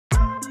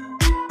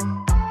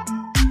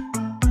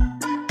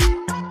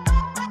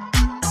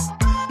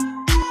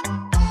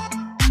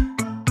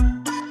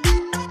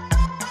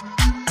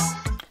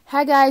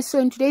Hi guys, so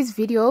in today's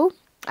video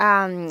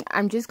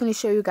I'm just going to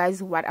show you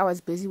guys what I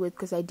was busy with,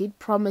 because I did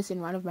promise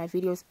in one of my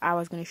videos I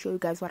was going to show you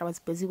guys what I was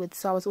busy with.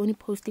 So I was only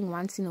posting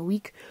once in a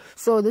week,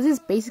 so this is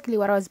basically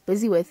what I was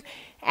busy with.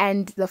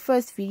 And the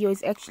first video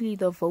is actually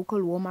the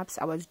vocal warm-ups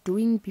I was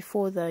doing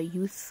before the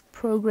youth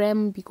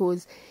program,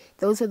 because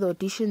those are the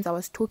auditions I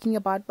was talking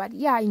about. But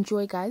yeah,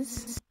 enjoy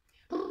guys.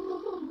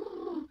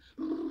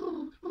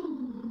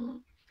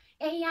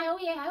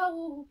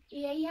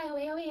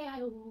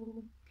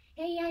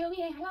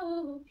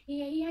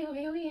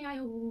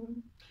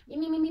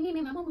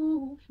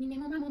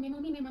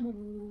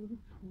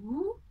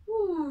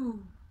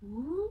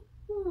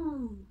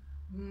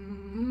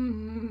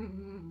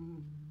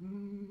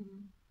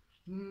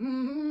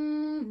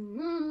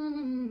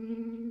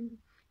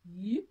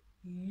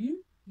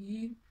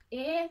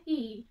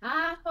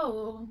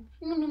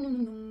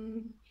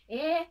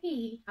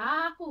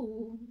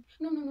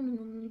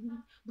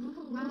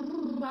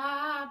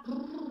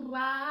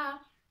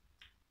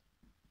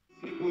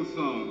 Simple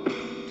song.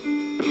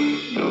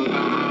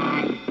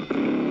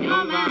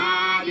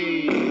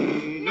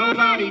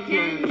 Nobody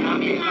can love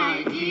me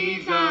like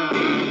Jesus.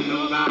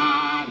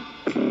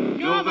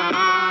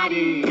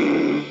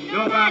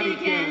 Nobody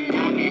can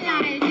love me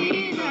like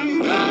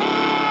Jesus.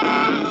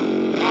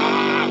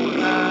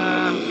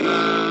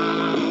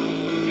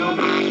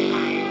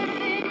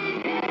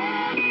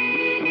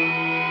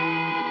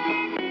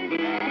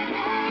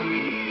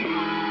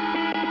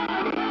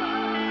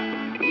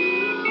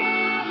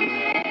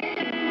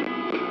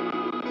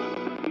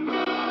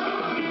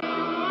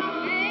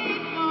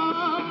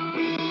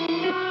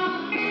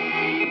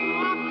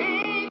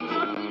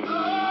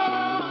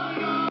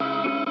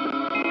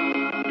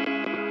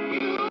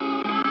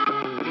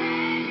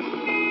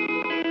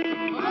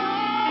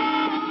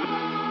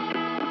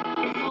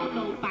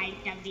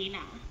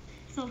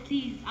 So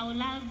please, I would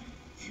love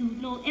to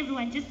know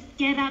everyone just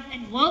get up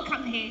and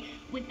welcome her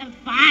with a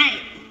vibe.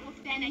 We're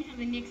standing for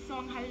the next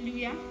song,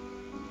 hallelujah.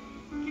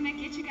 Can I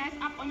get you guys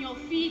up on your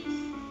feet?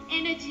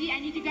 Energy, I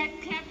need you guys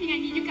clapping, I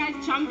need you guys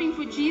jumping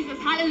for Jesus,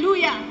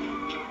 hallelujah.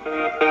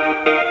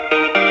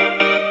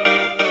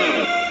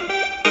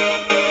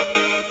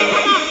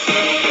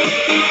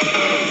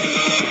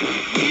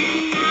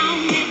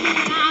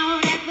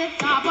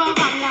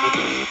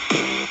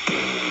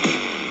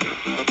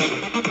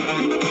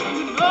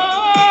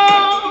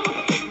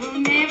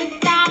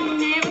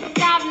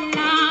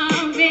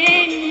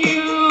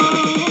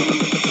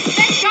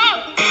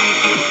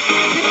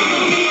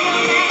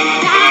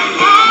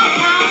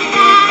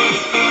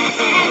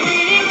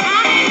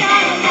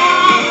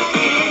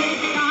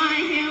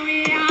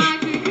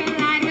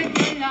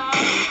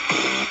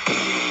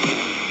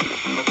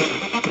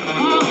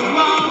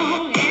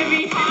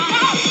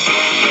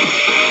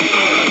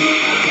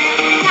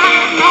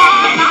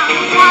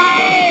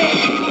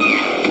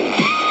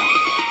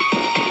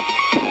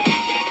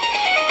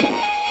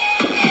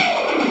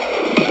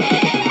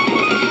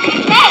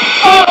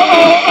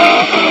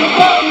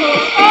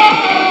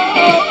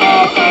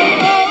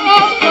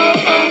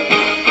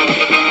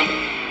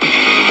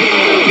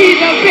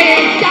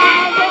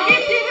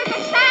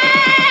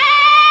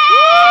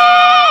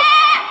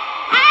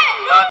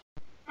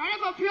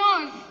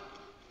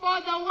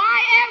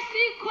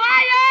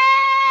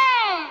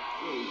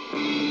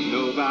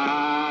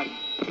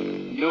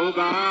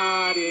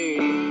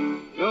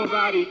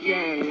 Nobody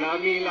can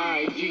love me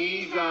like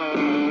Jesus.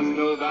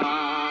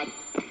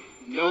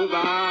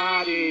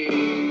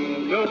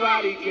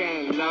 Nobody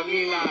can love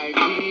me like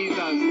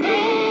Jesus.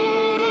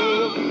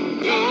 No.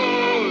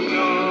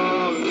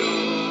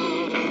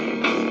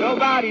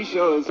 Nobody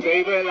shows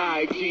favor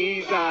like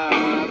Jesus.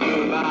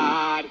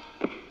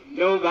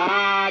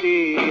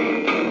 Nobody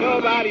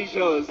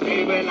shows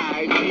favor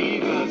like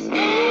Jesus.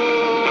 No.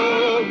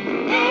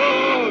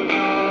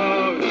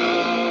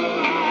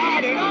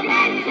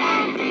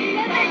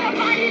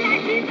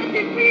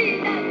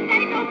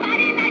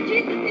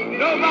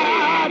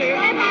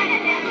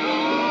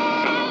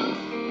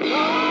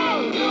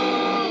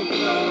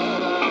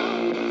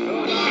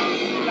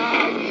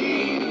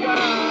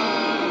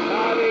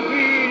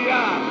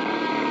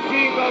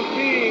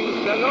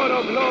 The Lord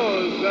of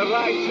Lords, the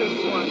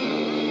righteous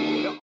one.